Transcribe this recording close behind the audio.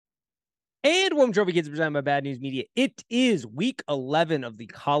And Warm Trophy Kids presented by Bad News Media. It is week 11 of the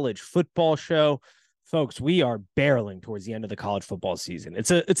college football show. Folks, we are barreling towards the end of the college football season. It's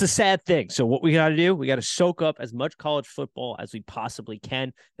a sad thing. So what we got to do, we got to soak up as much college football as we possibly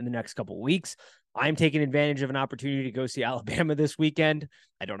can in the next couple of weeks. I'm taking advantage of an opportunity to go see Alabama this weekend.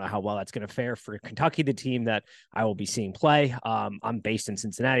 I don't know how well that's going to fare for Kentucky, the team that I will be seeing play. I'm based in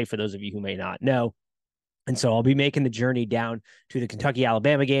Cincinnati, for those of you who may not know. And so I'll be making the journey down to the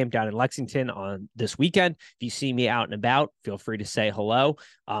Kentucky-Alabama game down in Lexington on this weekend. If you see me out and about, feel free to say hello.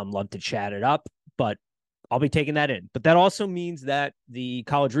 Love to chat it up, but I'll be taking that in. But that also means that the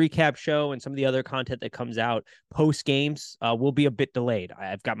college recap show and some of the other content that comes out post games will be a bit delayed.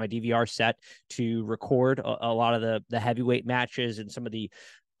 I've got my DVR set to record a lot of the heavyweight matches and some of the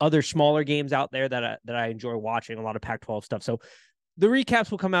other smaller games out there that I enjoy watching, a lot of Pac-12 stuff. So the recaps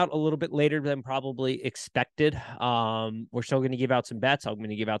will come out a little bit later than probably expected. We're still going to give out some bets. I'm going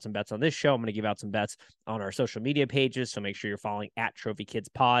to give out some bets on this show. I'm going to give out some bets on our social media pages. So make sure you're following at Trophy Kids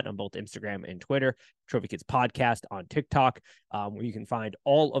Pod on both Instagram and Twitter, Trophy Kids Podcast on TikTok, where you can find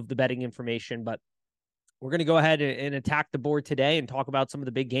all of the betting information. But we're going to go ahead and attack the board today and talk about some of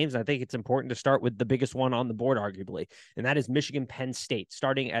the big games. I think it's important to start with the biggest one on the board, arguably, and that is Michigan Penn State,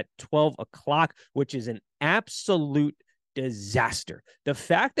 starting at 12 o'clock, which is an absolute disaster. The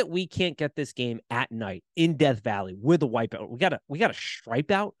fact that we can't get this game at night in Death Valley with a wipeout, we got a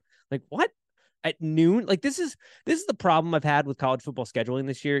stripe out. Like, what? At noon? Like, this is the problem I've had with college football scheduling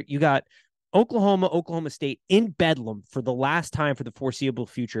this year. You got Oklahoma State in Bedlam for the last time for the foreseeable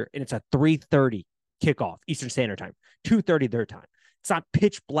future, and it's a 3:30 kickoff Eastern Standard Time, 2:30 their time. It's not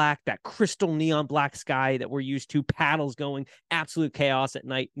pitch black, that crystal neon black sky that we're used to, paddles going, absolute chaos at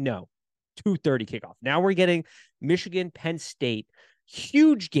night. No. 2:30 kickoff. Now we're getting Michigan, Penn State,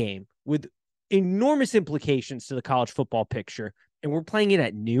 huge game with enormous implications to the college football picture, and we're playing it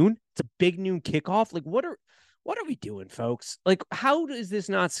at noon. It's a big noon kickoff. Like, what are we doing, folks? Like, how is this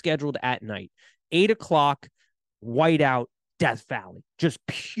not scheduled at night? 8 o'clock, whiteout, Death Valley, just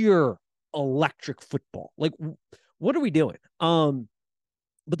pure electric football. Like, what are we doing? But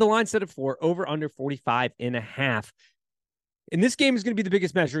the line set at 4, over under 45.5. And this game is going to be the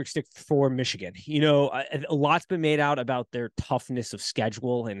biggest measuring stick for Michigan. You know, a lot's been made out about their toughness of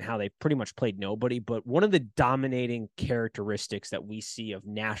schedule and how they pretty much played nobody. But one of the dominating characteristics that we see of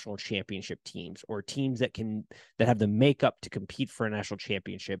national championship teams, or teams that have the makeup to compete for a national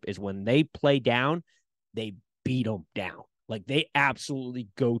championship, is when they play down, they beat them down. Like, they absolutely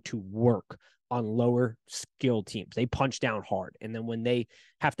go to work on lower skilled teams. They punch down hard. And then when they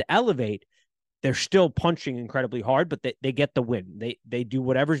have to elevate, they're still punching incredibly hard, but they get the win. They do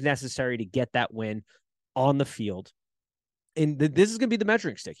whatever's necessary to get that win on the field. And this is going to be the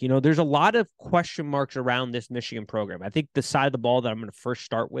measuring stick. You know, there's a lot of question marks around this Michigan program. I think the side of the ball that I'm going to first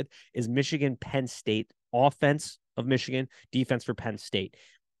start with is Michigan, Penn State, offense of Michigan, defense for Penn State.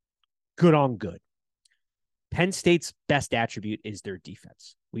 Good on good. Penn State's best attribute is their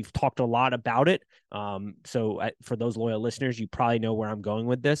defense. We've talked a lot about it. So for those loyal listeners, you probably know where I'm going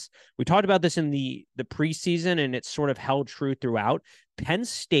with this. We talked about this in the preseason, and it's sort of held true throughout. Penn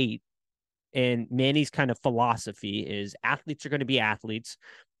State and Manny's kind of philosophy is athletes are going to be athletes.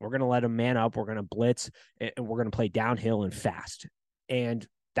 We're going to let them man up. We're going to blitz, and we're going to play downhill and fast. And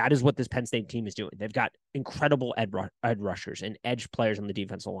that is what this Penn State team is doing. They've got incredible edge rushers and edge players on the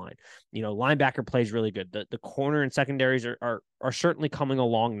defensive line. You know, linebacker plays really good. The corner and secondaries are certainly coming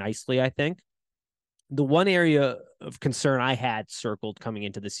along nicely, I think. The one area of concern I had circled coming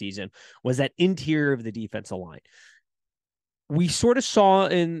into the season was that interior of the defensive line. We sort of saw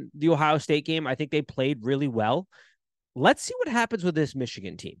in the Ohio State game, I think they played really well. Let's see what happens with this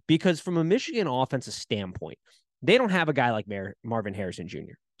Michigan team, because from a Michigan offensive standpoint, they don't have a guy like Marvin Harrison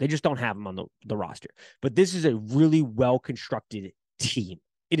Jr. They just don't have him on the roster. But this is a really well-constructed team.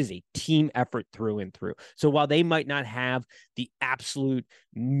 It is a team effort through and through. So while they might not have the absolute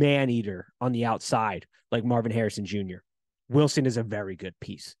man-eater on the outside like Marvin Harrison Jr., Wilson is a very good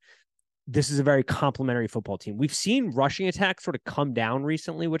piece. This is a very complimentary football team. We've seen rushing attacks sort of come down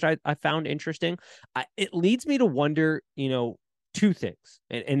recently, which I found interesting. It leads me to wonder, you know, two things,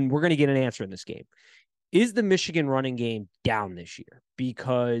 and we're going to get an answer in this game. Is the Michigan running game down this year?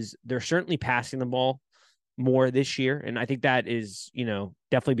 Because they're certainly passing the ball more this year. And I think that is, you know,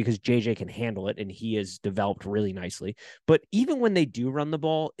 definitely because JJ can handle it and he has developed really nicely. But even when they do run the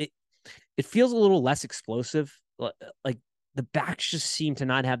ball, it feels a little less explosive. Like, the backs just seem to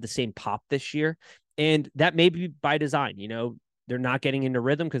not have the same pop this year. And that may be by design. You know, they're not getting into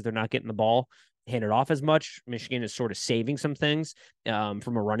rhythm because they're not getting the ball handed off as much. Michigan is sort of saving some things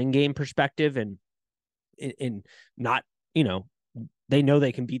from a running game perspective, and not, you know, they know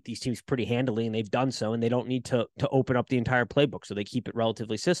they can beat these teams pretty handily, and they've done so, and they don't need to open up the entire playbook. So they keep it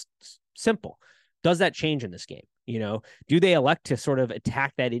relatively simple. Does that change in this game? Do they elect to sort of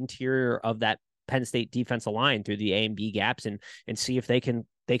attack that interior of that Penn State defensive line through the A and B gaps and see if they can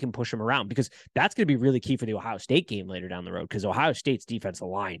push them around? Because that's going to be really key for the Ohio State game later down the road, because Ohio State's defensive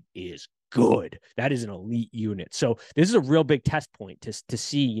line is good. That is an elite unit. So this is a real big test point to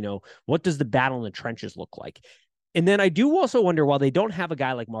see, what does the battle in the trenches look like? And then I do also wonder, while they don't have a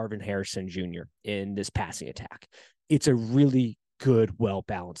guy like Marvin Harrison Jr. in this passing attack, it's a really good,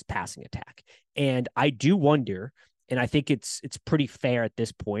 well-balanced passing attack. And I do wonder, and I think it's pretty fair at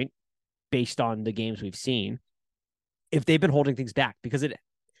this point, based on the games we've seen, if they've been holding things back, because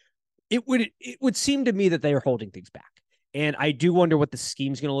it would seem to me that they are holding things back. And I do wonder what the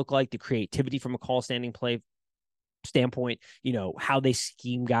scheme's going to look like, the creativity from a call standing play standpoint, how they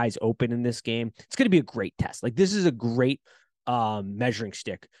scheme guys open in this game. It's going to be a great test. Like, this is a great measuring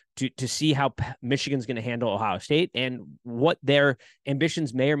stick to see how Michigan's going to handle Ohio State and what their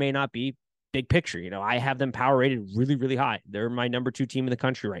ambitions may or may not be. Big picture, I have them power rated really, really high. They're my number 2 team in the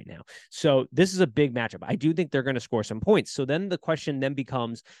country right now. So this is a big matchup. I do think they're going to score some points. So then the question then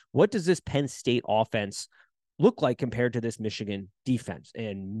becomes, what does this Penn State offense look like compared to this Michigan defense?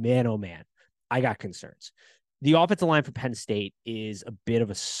 And man, oh man, I got concerns. The offensive line for Penn State is a bit of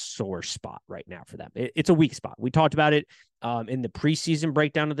a sore spot right now for them. It's a weak spot. We talked about it in the preseason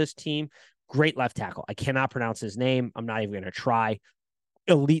breakdown of this team. Great left tackle. I cannot pronounce his name. I'm not even going to try.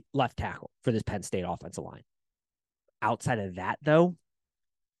 Elite left tackle for this Penn State offensive line. Outside of that, though,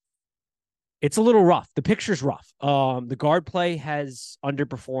 it's a little rough. The picture's rough. The guard play has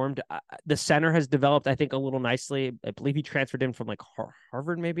underperformed. The center has developed, I think, a little nicely. I believe he transferred in from like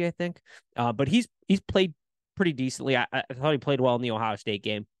Harvard, maybe, I think. But he's played pretty decently. I thought he played well in the Ohio State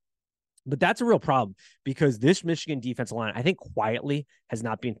game. But that's a real problem, because this Michigan defensive line, I think, quietly has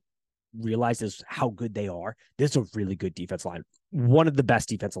not been realized as how good they are. This is a really good defensive line. One of the best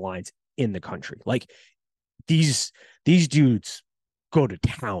defensive lines in the country. Like, these dudes go to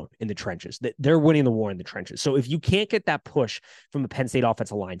town in the trenches. They're winning the war in the trenches. So if you can't get that push from a Penn State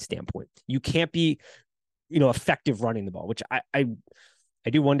offensive line standpoint, you can't be, effective running the ball, which I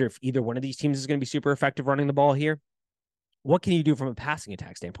do wonder if either one of these teams is going to be super effective running the ball here. What can you do from a passing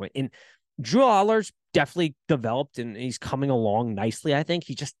attack standpoint? And Drew Allar's definitely developed, and he's coming along nicely. I think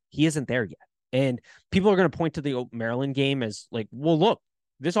he isn't there yet. And people are going to point to the Maryland game as like, well, look,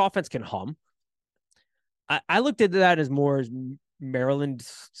 this offense can hum. I looked at that as more as Maryland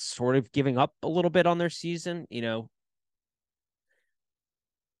sort of giving up a little bit on their season.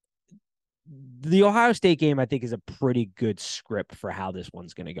 The Ohio State game, I think, is a pretty good script for how this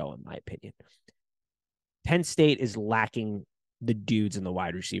one's going to go, in my opinion. Penn State is lacking the dudes in the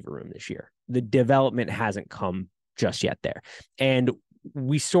wide receiver room this year. The development hasn't come just yet there. And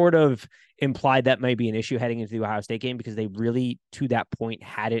we sort of implied that might be an issue heading into the Ohio State game, because they really, to that point,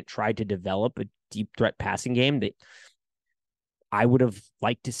 hadn't tried to develop a deep threat passing game. I would have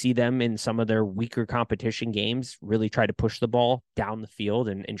liked to see them in some of their weaker competition games really try to push the ball down the field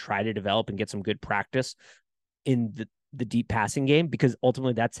and try to develop and get some good practice in the deep passing game, because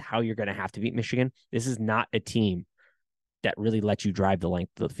ultimately that's how you're going to have to beat Michigan. This is not a team that really lets you drive the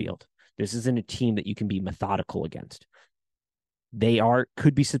length of the field. This isn't a team that you can be methodical against. They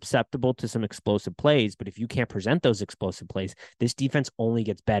could be susceptible to some explosive plays, but if you can't present those explosive plays, this defense only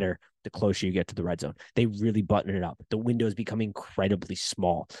gets better the closer you get to the red zone. They really button it up. The window is becoming incredibly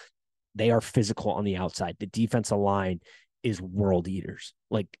small. They are physical on the outside. The defensive line is world eaters.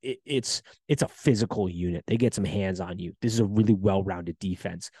 Like, it's a physical unit. They get some hands on you. This is a really well-rounded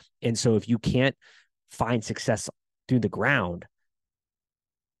defense. And so if you can't find success through the ground,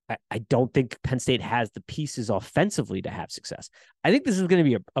 I don't think Penn State has the pieces offensively to have success. I think this is going to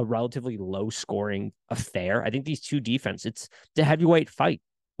be a relatively low-scoring affair. I think these two defenses, it's a heavyweight fight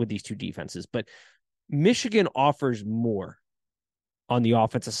with these two defenses, but Michigan offers more on the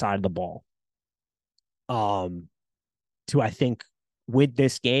offensive side of the ball to, I think, win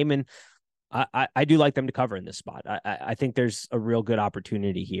this game. And I do like them to cover in this spot. I think there's a real good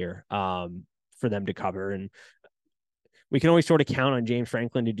opportunity here for them to cover. And we can always sort of count on James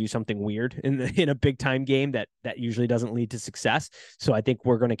Franklin to do something weird in a big time game that usually doesn't lead to success. So I think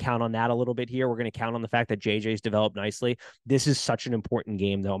we're going to count on that a little bit here. We're going to count on the fact that JJ's developed nicely. This is such an important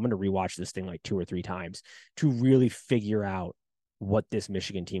game, though. I'm going to rewatch this thing like 2 or 3 times to really figure out what this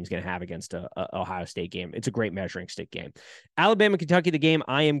Michigan team is going to have against a Ohio State game. It's a great measuring stick game. Alabama, Kentucky, the game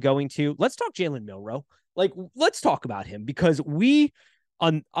I am going to. Let's talk Jalen Milroe. Like, let's talk about him, because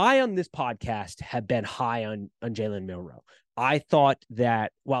I on this podcast have been high on Jalen Milroe. I thought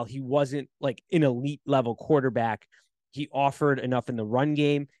that while he wasn't like an elite level quarterback, He offered enough in the run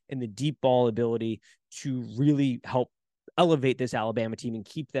game and the deep ball ability to really help elevate this Alabama team and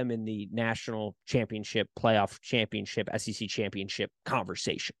keep them in the national championship, playoff championship, SEC championship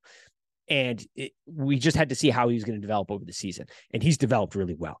conversation. And we just had to see how he was going to develop over the season. And he's developed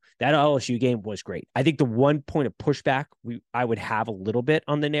really well. That LSU game was great. I think the one point of pushback I would have a little bit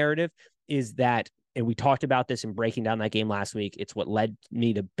on the narrative is that, and we talked about this in breaking down that game last week, it's what led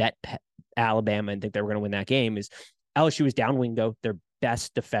me to bet Alabama and think they were going to win that game, is LSU was down Wingo, their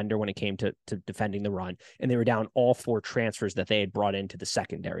best defender when it came to defending the run. And they were down all 4 transfers that they had brought into the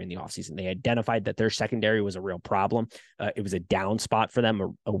secondary in the offseason. They identified that their secondary was a real problem. It was a down spot for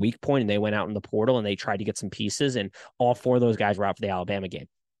them, a weak point, and they went out in the portal and they tried to get some pieces, and all 4 of those guys were out for the Alabama game.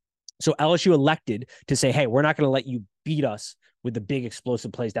 So LSU elected to say, hey, we're not going to let you beat us with the big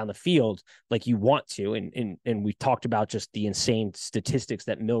explosive plays down the field like you want to. And we talked about just the insane statistics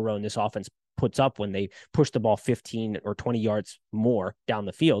that Milroe in this offense puts up when they push the ball 15 or 20 yards more down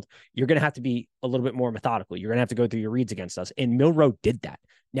the field. You're going to have to be a little bit more methodical. You're going to have to go through your reads against us. And Milroe did that.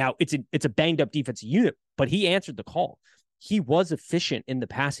 Now it's a banged up defensive unit, but he answered the call. He was efficient in the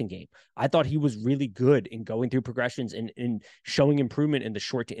passing game. I thought he was really good in going through progressions and showing improvement in the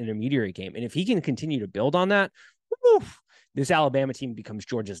short to intermediate game. And if he can continue to build on that, this Alabama team becomes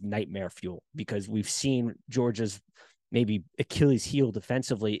Georgia's nightmare fuel, because we've seen Georgia's maybe Achilles heel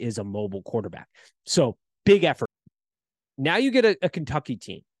defensively is a mobile quarterback. So big effort. Now you get a Kentucky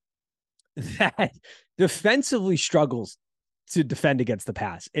team that defensively struggles to defend against the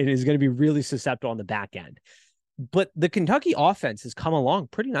pass. It is going to be really susceptible on the back end. But the Kentucky offense has come along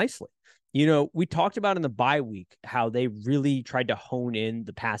pretty nicely. You know, we talked about in the bye week how they really tried to hone in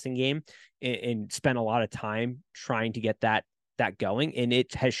the passing game and spent a lot of time trying to get that going, and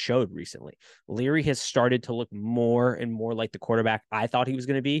it has showed recently. Leary has started to look more and more like the quarterback I thought he was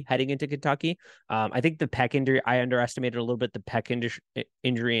going to be heading into Kentucky. I think the pec injury, I underestimated a little bit the pec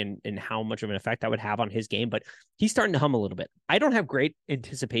injury and how much of an effect that would have on his game, but he's starting to hum a little bit. I don't have great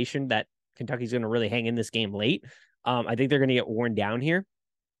anticipation that Kentucky's going to really hang in this game late. I think they're going to get worn down here.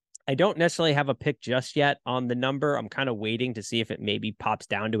 I don't necessarily have a pick just yet on the number. I'm kind of waiting to see if it maybe pops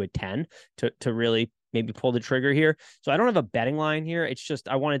down to a 10 to really maybe pull the trigger here. So I don't have a betting line here. It's just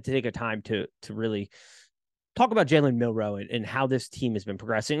I wanted to take a time to really talk about Jalen Milroe and how this team has been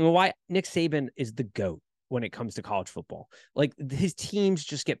progressing and why Nick Saban is the GOAT when it comes to college football. Like, his teams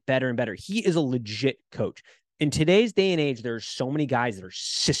just get better and better. He is a legit coach. In today's day and age, there's so many guys that are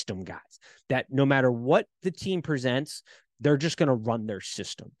system guys that no matter what the team presents, they're just going to run their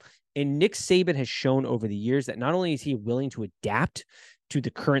system. And Nick Saban has shown over the years that not only is he willing to adapt to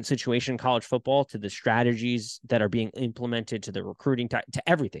the current situation in college football, to the strategies that are being implemented, to the recruiting, to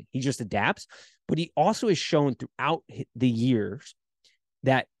everything, he just adapts. But he also has shown throughout the years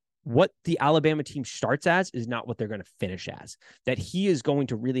that what the Alabama team starts as is not what they're going to finish as, that he is going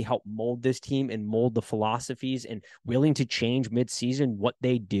to really help mold this team and mold the philosophies and willing to change midseason what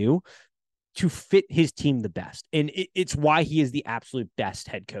they do to fit his team the best. And it's why he is the absolute best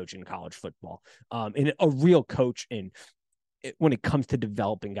head coach in college football, and a real coach when it comes to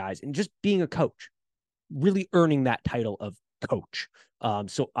developing guys and just being a coach, really earning that title of coach.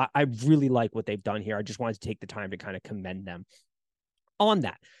 So I really like what they've done here. I just wanted to take the time to kind of commend them on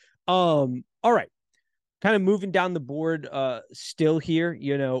that. All right. Kind of moving down the board still here,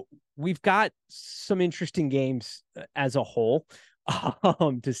 you know, we've got some interesting games as a whole,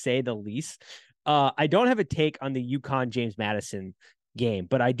 to say the least. I don't have a take on the UConn James Madison game,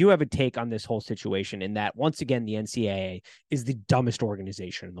 but I do have a take on this whole situation in that, once again, the NCAA is the dumbest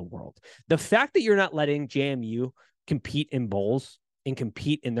organization in the world. The fact that you're not letting JMU compete in bowls and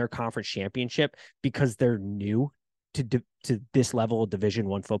compete in their conference championship because they're new to this level of Division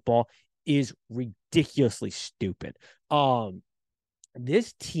I football is ridiculously stupid.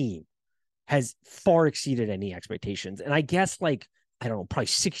 This team has far exceeded any expectations. And I guess, like, I don't know, probably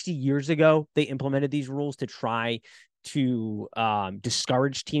 60 years ago, they implemented these rules to try to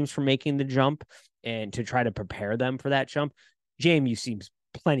discourage teams from making the jump and to try to prepare them for that jump. JMU seems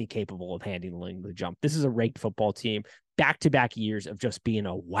plenty capable of handling the jump. This is a ranked football team, back-to-back years of just being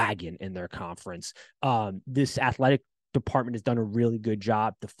a wagon in their conference. This athletic department has done a really good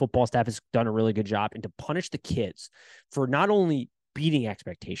job. The football staff has done a really good job. And to punish the kids for not only beating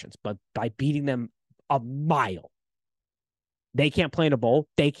expectations, but by beating them a mile. They can't play in a bowl.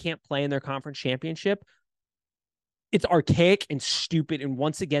 They can't play in their conference championship. It's archaic and stupid. And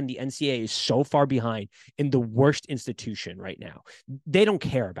once again, the NCAA is so far behind in the worst institution right now. They don't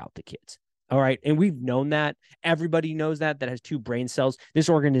care about the kids. All right. And we've known that. Everybody knows that has two brain cells. This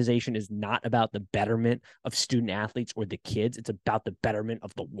organization is not about the betterment of student athletes or the kids. It's about the betterment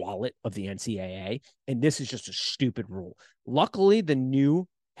of the wallet of the NCAA. And this is just a stupid rule. Luckily, the new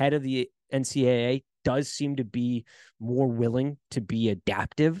head of the NCAA does seem to be more willing to be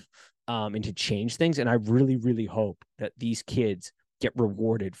adaptive and to change things. And I really, really hope that these kids get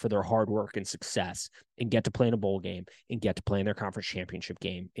rewarded for their hard work and success and get to play in a bowl game and get to play in their conference championship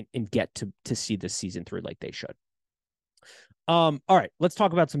game and get to see this season through like they should. All right, let's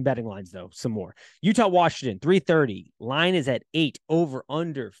talk about some betting lines though. Some more. Utah, Washington, 3:30. Line is at 8, over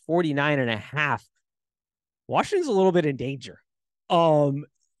under 49.5. Washington's a little bit in danger.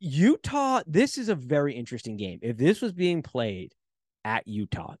 Utah, this is a very interesting game. If this was being played at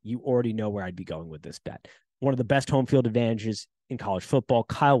Utah, you already know where I'd be going with this bet. One of the best home field advantages in college football.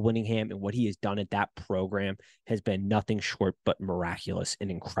 Kyle Whittingham and what he has done at that program has been nothing short but miraculous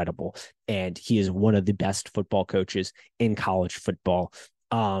and incredible. And he is one of the best football coaches in college football.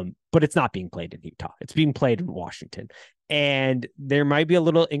 But it's not being played in Utah. It's being played in Washington. And there might be a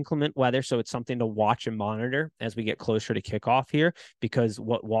little inclement weather, so it's something to watch and monitor as we get closer to kickoff here, because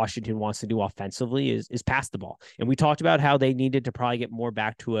what Washington wants to do offensively is pass the ball. And we talked about how they needed to probably get more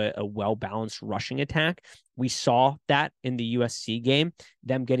back to a well-balanced rushing attack. We saw that in the USC game,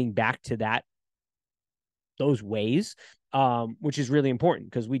 them getting back to those ways, which is really important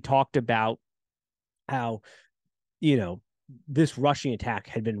because we talked about how, this rushing attack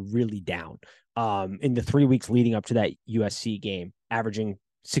had been really down in the 3 weeks leading up to that USC game, averaging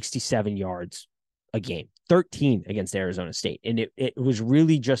 67 yards a game, 13 against Arizona State. And it was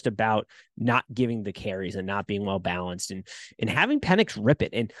really just about not giving the carries and not being well balanced and having Penix rip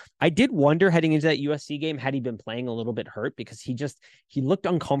it. And I did wonder heading into that USC game, had he been playing a little bit hurt, because he looked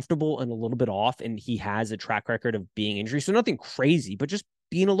uncomfortable and a little bit off, and he has a track record of being injured. So nothing crazy, but just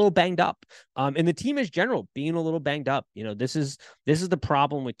being a little banged up. And the team as general being a little banged up. This is the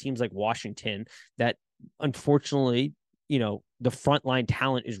problem with teams like Washington, that unfortunately, the frontline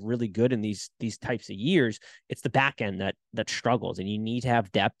talent is really good in these types of years. It's the back end that struggles, and you need to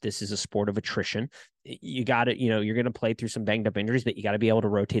have depth. This is a sport of attrition. You got to, you're going to play through some banged up injuries, but you got to be able to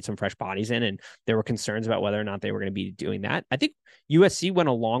rotate some fresh bodies in. And there were concerns about whether or not they were going to be doing that. I think USC went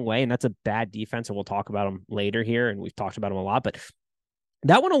a long way, and that's a bad defense, and we'll talk about them later here. And we've talked about them a lot, but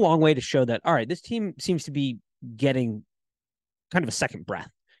that went a long way to show that, all right, this team seems to be getting kind of a second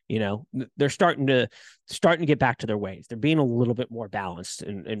breath. They're starting to get back to their ways. They're being a little bit more balanced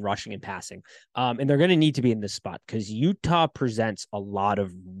in rushing and passing. And they're going to need to be in this spot because Utah presents a lot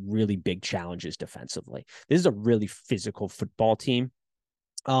of really big challenges defensively. This is a really physical football team.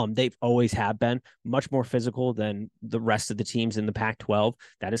 They've always have been much more physical than the rest of the teams in the Pac-12.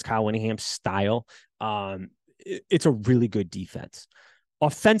 That is Kyle Whittingham's style. It's a really good defense.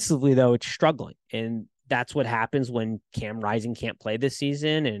 Offensively, though, it's struggling. And that's what happens when Cam Rising can't play this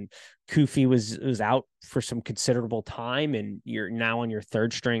season, and Kufi was out for some considerable time, and you're now on your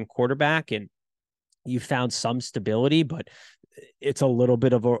third string quarterback, and you found some stability, but it's a little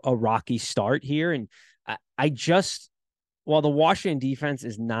bit of a rocky start here. And while the Washington defense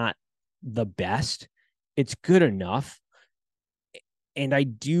is not the best, it's good enough. And I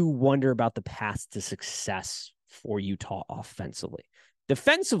do wonder about the path to success for Utah offensively.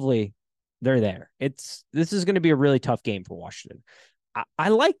 Defensively, they're there. This is going to be a really tough game for Washington. I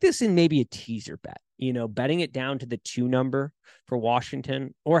like this in maybe a teaser bet, betting it down to the 2 number for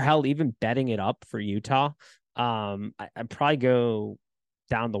Washington, or hell, even betting it up for Utah. I'd probably go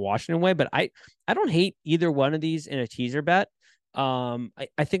down the Washington way, but I don't hate either one of these in a teaser bet. I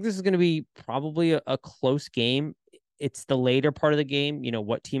think this is going to be probably a close game. It's the later part of the game,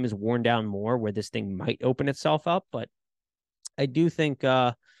 what team is worn down more, where this thing might open itself up. But I do think,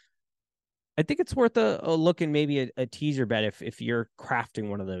 I think it's worth a look in maybe a teaser bet if you're crafting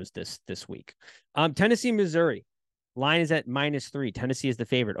one of those this week. Tennessee, Missouri. Line is at -3. Tennessee is the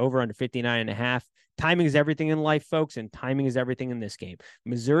favorite, over under 59.5. Timing is everything in life, folks, and timing is everything in this game.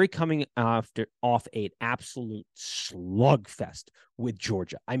 Missouri coming off an absolute slugfest with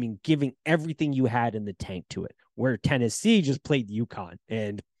Georgia. I mean, giving everything you had in the tank to it, where Tennessee just played UConn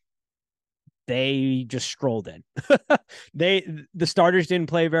and they just strolled in. The starters didn't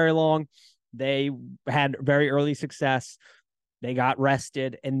play very long. They had very early success. They got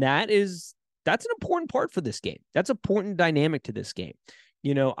rested. And that's an important part for this game. That's an important dynamic to this game.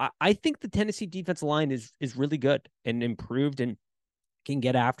 I think the Tennessee defensive line is really good and improved and can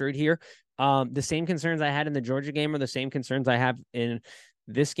get after it here. The same concerns I had in the Georgia game are the same concerns I have in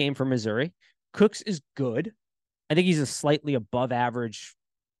this game for Missouri. Cooks is good. I think he's a slightly above average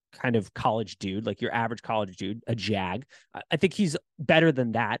kind of college dude, like your average college dude, a jag. I think he's better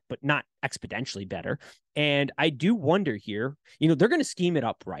than that, but not exponentially better. And I do wonder here, they're going to scheme it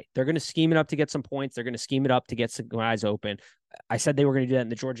up right. They're going to scheme it up to get some points. They're going to scheme it up to get some guys open. I said they were going to do that in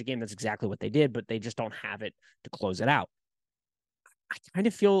the Georgia game. That's exactly what they did, but they just don't have it to close it out. I kind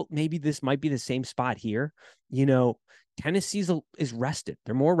of feel maybe this might be the same spot here. Tennessee is rested.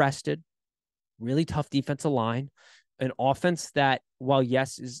 They're more rested. Really tough defensive line. An offense that, while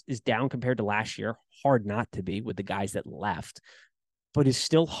yes, is down compared to last year, hard not to be with the guys that left, but is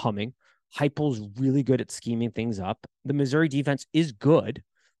still humming. Heupel's really good at scheming things up. The Missouri defense is good.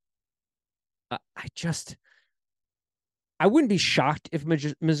 I wouldn't be shocked if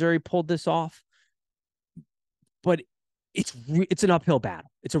Missouri pulled this off, but it's an uphill battle.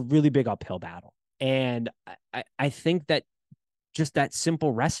 It's a really big uphill battle. And I think that just that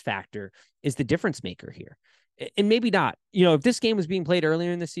simple rest factor is the difference maker here. And maybe not, if this game was being played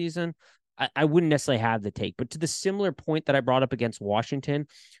earlier in the season, I wouldn't necessarily have the take. But to the similar point that I brought up against Washington,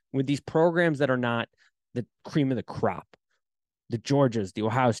 with these programs that are not the cream of the crop, the Georgias, the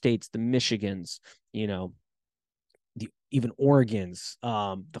Ohio States, the Michigans, even Oregon's,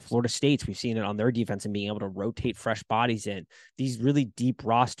 the Florida States, we've seen it on their defense and being able to rotate fresh bodies in these really deep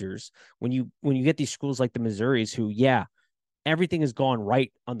rosters. When you get these schools like the Missouris, who, everything has gone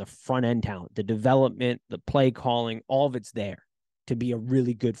right on the front end talent, the development, the play calling, all of it's there to be a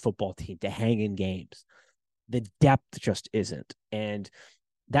really good football team, to hang in games. The depth just isn't. And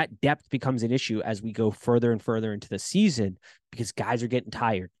that depth becomes an issue as we go further and further into the season, because guys are getting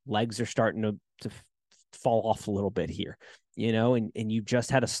tired. Legs are starting to fall off a little bit here, and you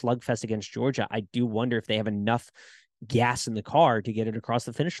just had a slugfest against Georgia. I do wonder if they have enough gas in the car to get it across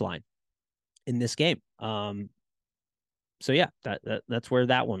the finish line in this game. So yeah, that's where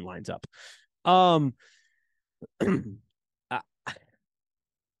that one lines up.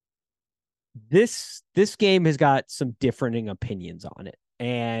 This game has got some differing opinions on it,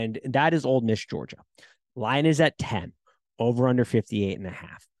 and that is Ole Miss, Georgia. Line is at 10, over under 58.5.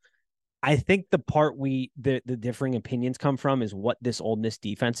 I think the part the differing opinions come from is what this Ole Miss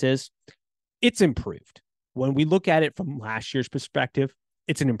defense is. It's improved. When we look at it from last year's perspective,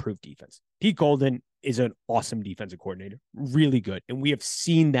 it's an improved defense. Pete Golden is an awesome defensive coordinator, really good. And we have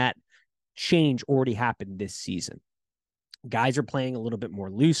seen that change already happen this season. Guys are playing a little bit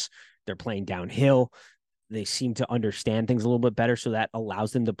more loose. They're playing downhill. They seem to understand things a little bit better, so that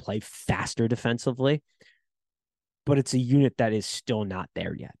allows them to play faster defensively. But it's a unit that is still not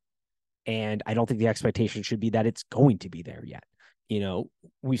there yet. And I don't think the expectation should be that it's going to be there yet.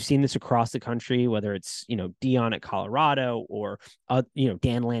 We've seen this across the country, whether it's, Dion at Colorado or,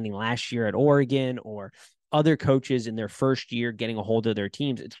 Dan Lanning last year at Oregon, or other coaches in their first year getting a hold of their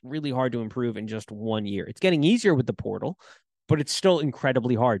teams. It's really hard to improve in just 1 year. It's getting easier with the portal, but it's still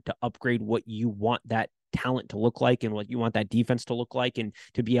incredibly hard to upgrade what you want that talent to look like and what you want that defense to look like, and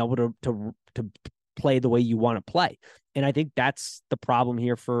to be able to play the way you want to play. And I think that's the problem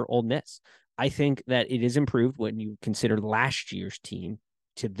here for Ole Miss. I think that it is improved when you consider last year's team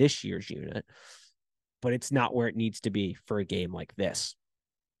to this year's unit, but it's not where it needs to be for a game like this.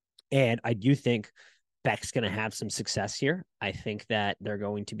 And I do think Beck's going to have some success here. I think that they're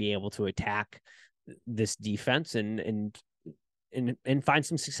going to be able to attack this defense and find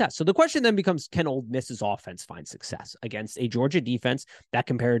some success. So the question then becomes, can Ole Miss's offense find success against a Georgia defense that,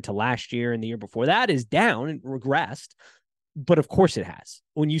 compared to last year and the year before that, is down and regressed? But of course it has.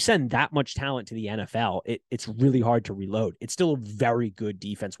 When you send that much talent to the NFL, it's really hard to reload. It's still a very good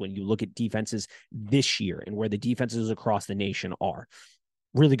defense when you look at defenses this year and where the defenses across the nation are.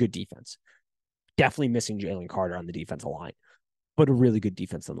 Really good defense. Definitely missing Jalen Carter on the defensive line, but a really good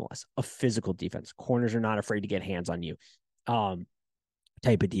defense nonetheless. A physical defense. Corners are not afraid to get hands on you.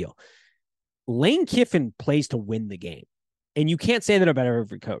 Type of deal. Lane Kiffin plays to win the game. And you can't say that about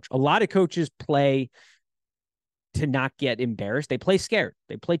every coach. A lot of coaches play to not get embarrassed. They play scared.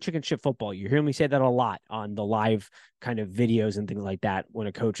 They play chicken shit football. You hear me say that a lot on the live kind of videos and things like that, when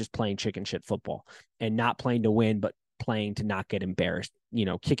a coach is playing chicken shit football and not playing to win, but playing to not get embarrassed,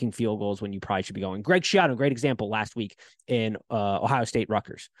 kicking field goals when you probably should be going. Greg Schiano, great example last week in Ohio State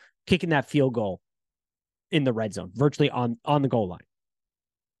Rutgers, kicking that field goal in the red zone, virtually on the goal line.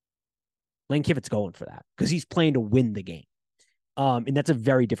 Lane Kiffin's going for that because he's playing to win the game. And that's a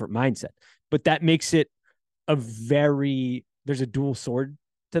very different mindset, but that makes it there's a dual sword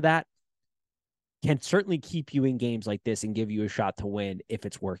to that. Can certainly keep you in games like this and give you a shot to win if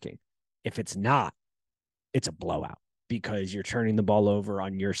it's working. If it's not, it's a blowout because you're turning the ball over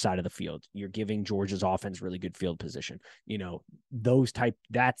on your side of the field. You're giving Georgia's offense really good field position. That's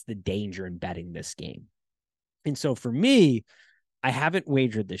the danger in betting this game. And so for me, I haven't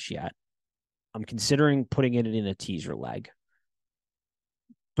wagered this yet. I'm considering putting it in a teaser leg.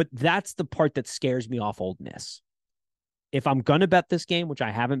 But that's the part that scares me off Ole Miss. If I'm going to bet this game, which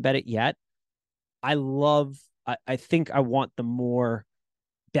I haven't bet it yet, I think I want the more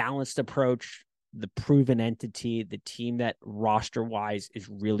balanced approach, the proven entity, the team that roster-wise is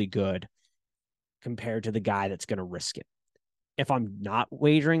really good compared to the guy that's going to risk it. If I'm not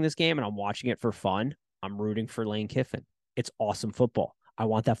wagering this game and I'm watching it for fun, I'm rooting for Lane Kiffin. It's awesome football. I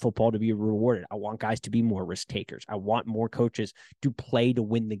want that football to be rewarded. I want guys to be more risk takers. I want more coaches to play to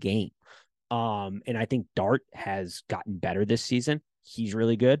win the game. And I think Dart has gotten better this season. He's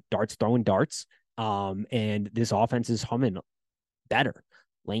really good. Dart's throwing darts. And this offense is humming better.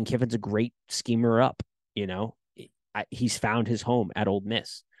 Lane Kiffin's a great schemer up. He's found his home at Ole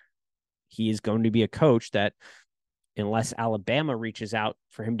Miss. He is going to be a coach that, unless Alabama reaches out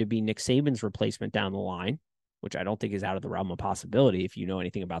for him to be Nick Saban's replacement down the line, which I don't think is out of the realm of possibility if you know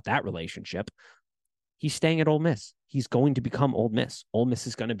anything about that relationship, he's staying at Ole Miss. He's going to become Ole Miss. Ole Miss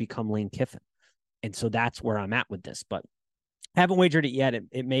is going to become Lane Kiffin. And so that's where I'm at with this. But I haven't wagered it yet.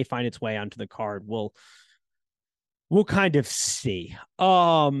 It may find its way onto the card. We'll kind of see.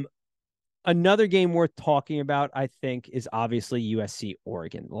 Another game worth talking about, I think, is obviously USC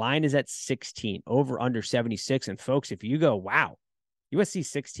Oregon. Line is at 16, over under 76. And folks, if you go, wow, USC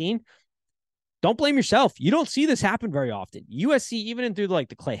 16, don't blame yourself. You don't see this happen very often. USC, even through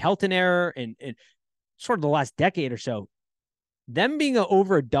the Clay Helton era and sort of the last decade or so, them being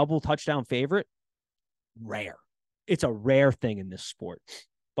over a double touchdown favorite, rare. It's a rare thing in this sport.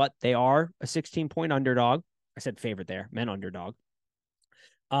 But they are a 16-point underdog. I said favorite there, meant underdog.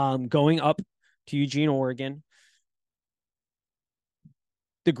 Going up to Eugene, Oregon.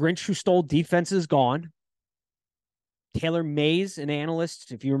 The Grinch who stole defense is gone. Taylor Mays, an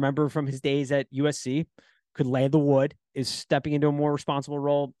analyst, if you remember from his days at USC, could lay the wood, is stepping into a more responsible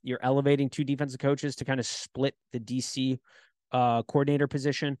role. You're elevating two defensive coaches to kind of split the DC coordinator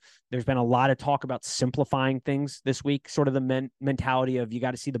position. There's been a lot of talk about simplifying things this week, sort of the mentality of you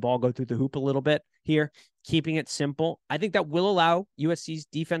got to see the ball go through the hoop a little bit here, keeping it simple. I think that will allow USC's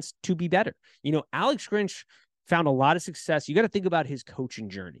defense to be better. Alex Grinch found a lot of success. You got to think about his coaching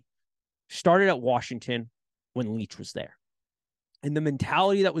journey. Started at Washington when Leach was there. And the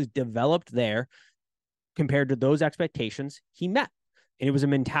mentality that was developed there compared to those expectations, he met. And it was a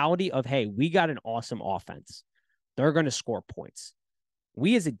mentality of, hey, we got an awesome offense. They're going to score points.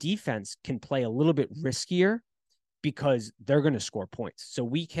 We as a defense can play a little bit riskier because they're going to score points. So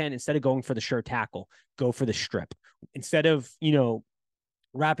we can, instead of going for the sure tackle, go for the strip. Instead of,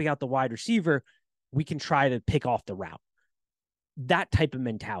 wrapping out the wide receiver, we can try to pick off the route. That type of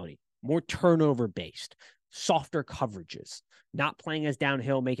mentality, more turnover based, softer coverages, not playing as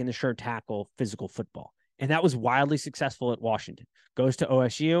downhill, making the sure tackle, physical football. And that was wildly successful at Washington. Goes to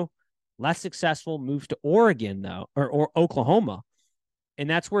OSU, less successful, moves to Oregon, though, or Oklahoma. And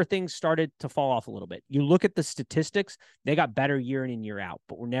that's where things started to fall off a little bit. You look at the statistics, they got better year in and year out,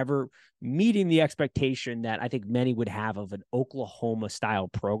 but we're never meeting the expectation that I think many would have of an Oklahoma-style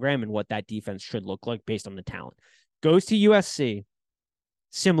program and what that defense should look like based on the talent. Goes to USC,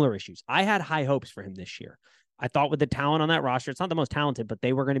 similar issues. I had high hopes for him this year. I thought with the talent on that roster, it's not the most talented, but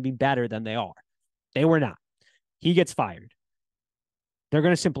they were going to be better than they are. They were not. He gets fired. They're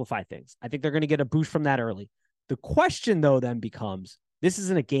going to simplify things. I think they're going to get a boost from that early. The question, though, then becomes, this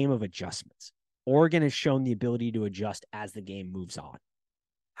isn't a game of adjustments. Oregon has shown the ability to adjust as the game moves on.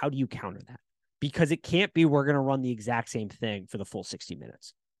 How do you counter that? Because it can't be we're going to run the exact same thing for the full 60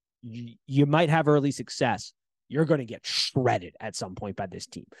 minutes. You might have early success. You're going to get shredded at some point by this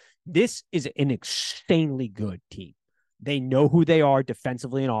team. This is an insanely good team. They know who they are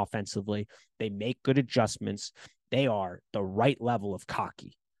defensively and offensively. They make good adjustments. They are the right level of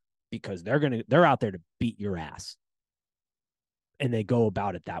cocky because they're out there to beat your ass. And they go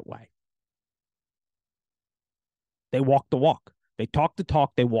about it that way. They walk the walk. They talk the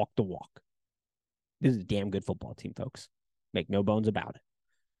talk. They walk the walk. This is a damn good football team, folks. Make no bones about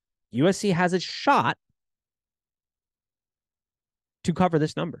it. USC has a shot to cover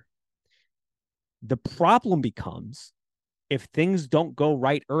this number. The problem becomes, if things don't go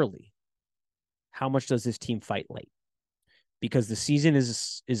right early, how much does this team fight late? Because the season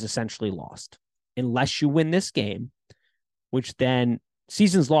is essentially lost. Unless you win this game, which then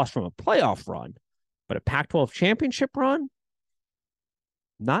season's lost from a playoff run, but a Pac-12 championship run,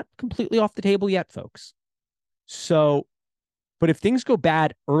 not completely off the table yet, folks. So, but if things go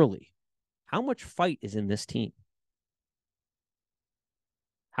bad early, how much fight is in this team?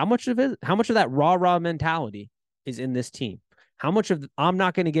 How much of that rah-rah mentality is in this team? How much of I'm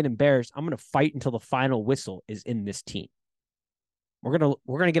not going to get embarrassed, I'm going to fight until the final whistle is in this team? We're going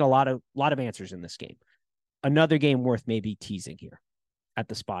to get a lot of answers in this game. Another game worth maybe teasing here. at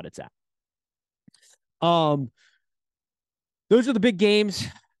the spot it's at. Those are the big games.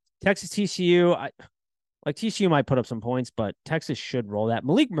 Texas TCU. TCU might put up some points, but Texas should roll that.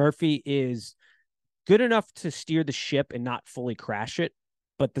 Malik Murphy is good enough to steer the ship and not fully crash it,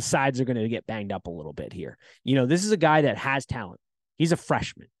 but the sides are going to get banged up a little bit here. This is a guy that has talent. He's a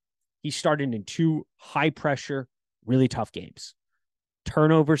freshman. He started in 2 high-pressure, really tough games.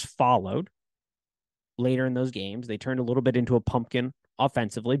 Turnovers followed later in those games. They turned a little bit into a pumpkin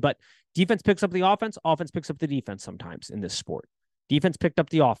offensively, but defense picks up the offense. Offense picks up the defense sometimes in this sport. Defense picked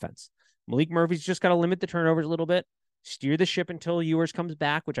up the offense. Malik Murphy's just got to limit the turnovers a little bit, steer the ship until Ewers comes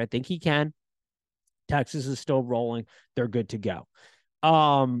back, which I think he can. Texas is still rolling. They're good to go.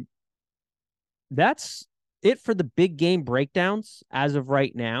 That's it for the big game breakdowns as of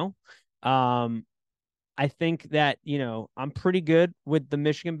right now. I think that, I'm pretty good with the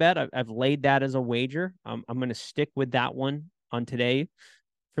Michigan bet. I've laid that as a wager. I'm going to stick with that one for today's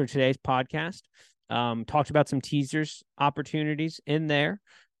podcast. Talked about some teasers opportunities in there.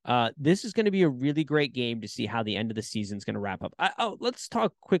 This is going to be a really great game to see how the end of the season is going to wrap up. Let's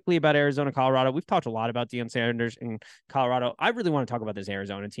talk quickly about Arizona, Colorado. We've talked a lot about Deion Sanders in Colorado. I really want to talk about this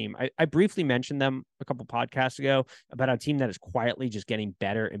Arizona team. I briefly mentioned them a couple podcasts ago about a team that is quietly just getting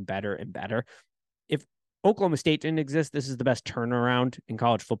better and better and better. If Oklahoma State didn't exist, this is the best turnaround in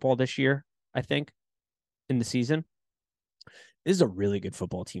college football this year, I think, in the season. This is a really good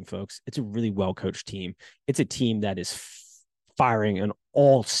football team, folks. It's a really well-coached team. It's a team that is firing on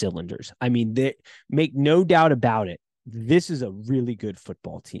all cylinders. I mean, they make no doubt about it. This is a really good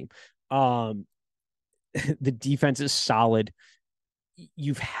football team. The defense is solid.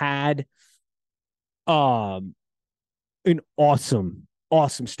 You've had an awesome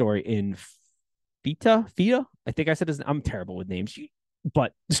story in Fita. I think I said his. I'm terrible with names,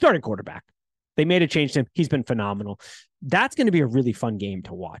 but the starting quarterback. They made a change to him. He's been phenomenal. That's going to be a really fun game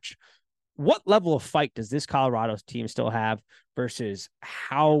to watch. What level of fight does this Colorado team still have versus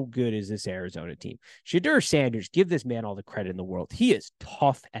how good is this Arizona team? Shedeur Sanders, give this man all the credit in the world. He is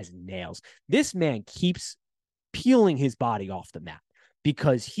tough as nails. This man keeps peeling his body off the mat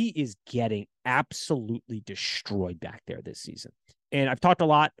because he is getting absolutely destroyed back there this season. And I've talked a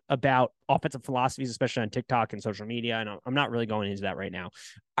lot about offensive philosophies, especially on TikTok and social media, and I'm not really going into that right now.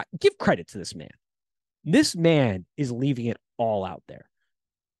 Give credit to this man. This man is leaving it all out there.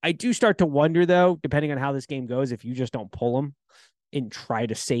 I do start to wonder, though, depending on how this game goes, if you just don't pull him and try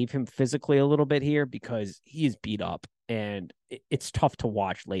to save him physically a little bit here, because he is beat up and it's tough to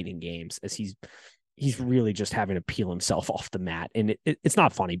watch late in games as he's really just having to peel himself off the mat. And it's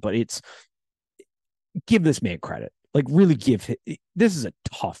not funny, but give this man credit. Like, really this is a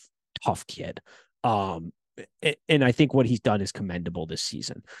tough kid. And I think what he's done is commendable this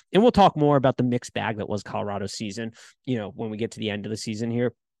season. And we'll talk more about the mixed bag that was Colorado's season, when we get to the end of the season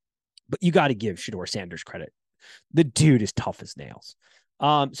here. But you got to give Shedeur Sanders credit. The dude is tough as nails.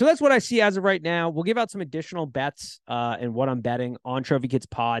 So that's what I see as of right now. We'll give out some additional bets and what I'm betting on Trophy Kids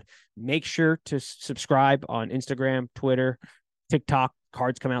Pod. Make sure to subscribe on Instagram, Twitter, TikTok.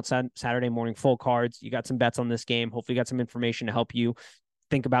 Cards come out Saturday morning, full cards. You got some bets on this game. Hopefully you got some information to help you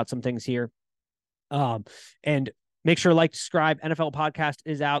think about some things here. And make sure to subscribe. NFL podcast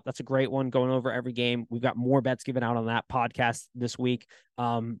is out. That's a great one, going over every game. We've got more bets given out on that podcast this week.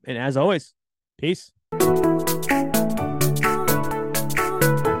 And as always, peace.